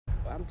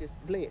I'm just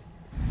blessed.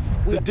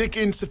 The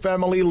Dickens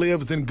family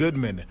lives in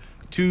Goodman.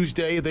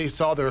 Tuesday, they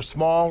saw their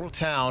small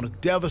town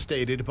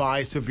devastated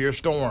by severe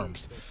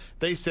storms.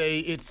 They say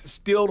it's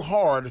still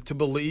hard to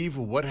believe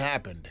what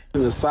happened.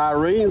 The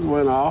sirens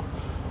went off.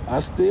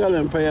 I still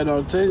didn't pay no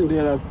attention.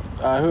 Then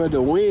I heard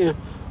the wind.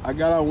 I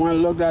got up, went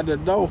and looked out the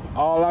door.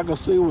 All I could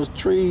see was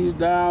trees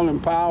down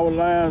and power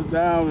lines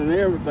down and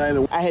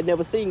everything. I had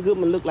never seen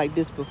Goodman look like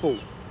this before.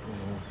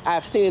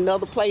 I've seen it in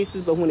other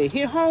places, but when it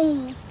hit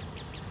home,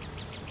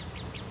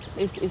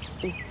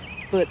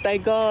 but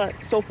thank God,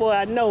 so far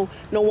I know,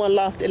 no one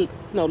lost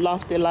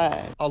their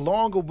lives.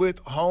 Along with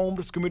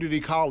Holmes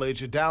Community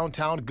College,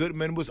 downtown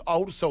Goodman was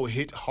also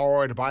hit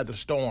hard by the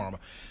storm.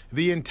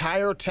 The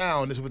entire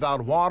town is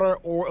without water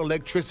or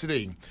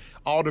electricity.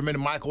 Alderman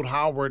Michael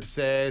Howard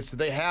says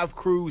they have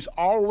crews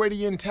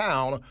already in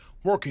town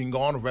working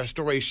on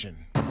restoration.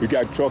 We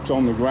got trucks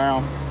on the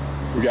ground.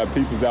 We got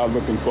people out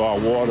looking for our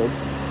water.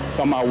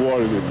 Some of our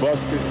water is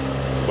busted,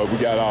 but we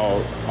got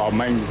our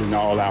maintenance and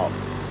all out,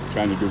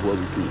 trying to do what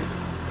we can.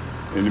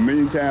 In the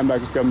meantime,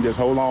 like I tell them, just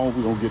hold on,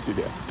 we're gonna get you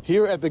there.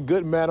 Here at the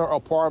Good Manor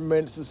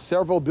Apartments,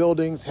 several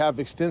buildings have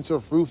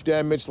extensive roof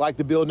damage, like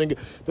the building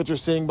that you're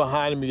seeing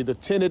behind me. The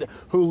tenant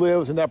who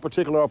lives in that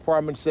particular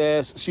apartment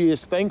says she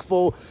is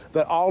thankful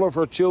that all of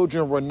her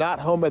children were not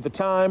home at the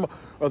time,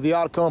 or the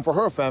outcome for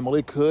her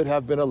family could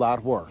have been a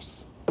lot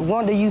worse. The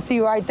one that you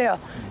see right there,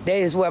 that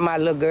is where my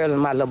little girl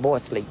and my little boy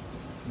sleep.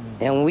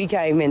 And when we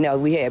came in there,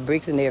 we had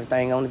bricks and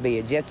everything on the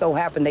bed. Just so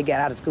happened they got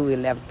out of school at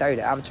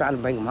 11:30. I was trying to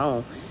bring them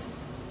home.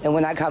 And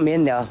when I come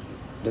in there,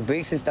 the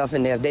bricks and stuff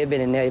in there, they've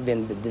been in there, it's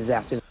been a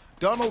disaster.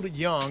 Donald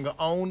Young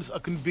owns a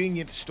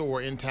convenience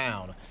store in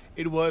town.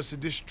 It was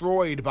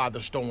destroyed by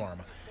the storm.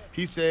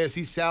 He says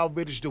he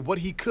salvaged what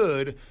he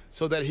could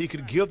so that he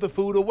could give the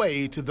food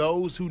away to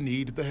those who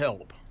need the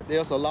help.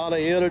 There's a lot of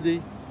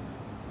elderly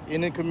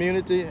in the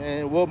community,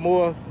 and what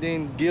more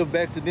than give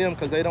back to them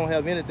because they don't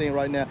have anything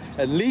right now.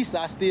 At least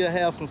I still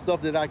have some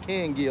stuff that I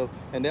can give,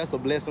 and that's a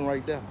blessing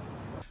right there.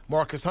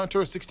 Marcus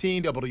Hunter,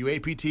 16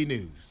 WAPT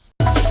News.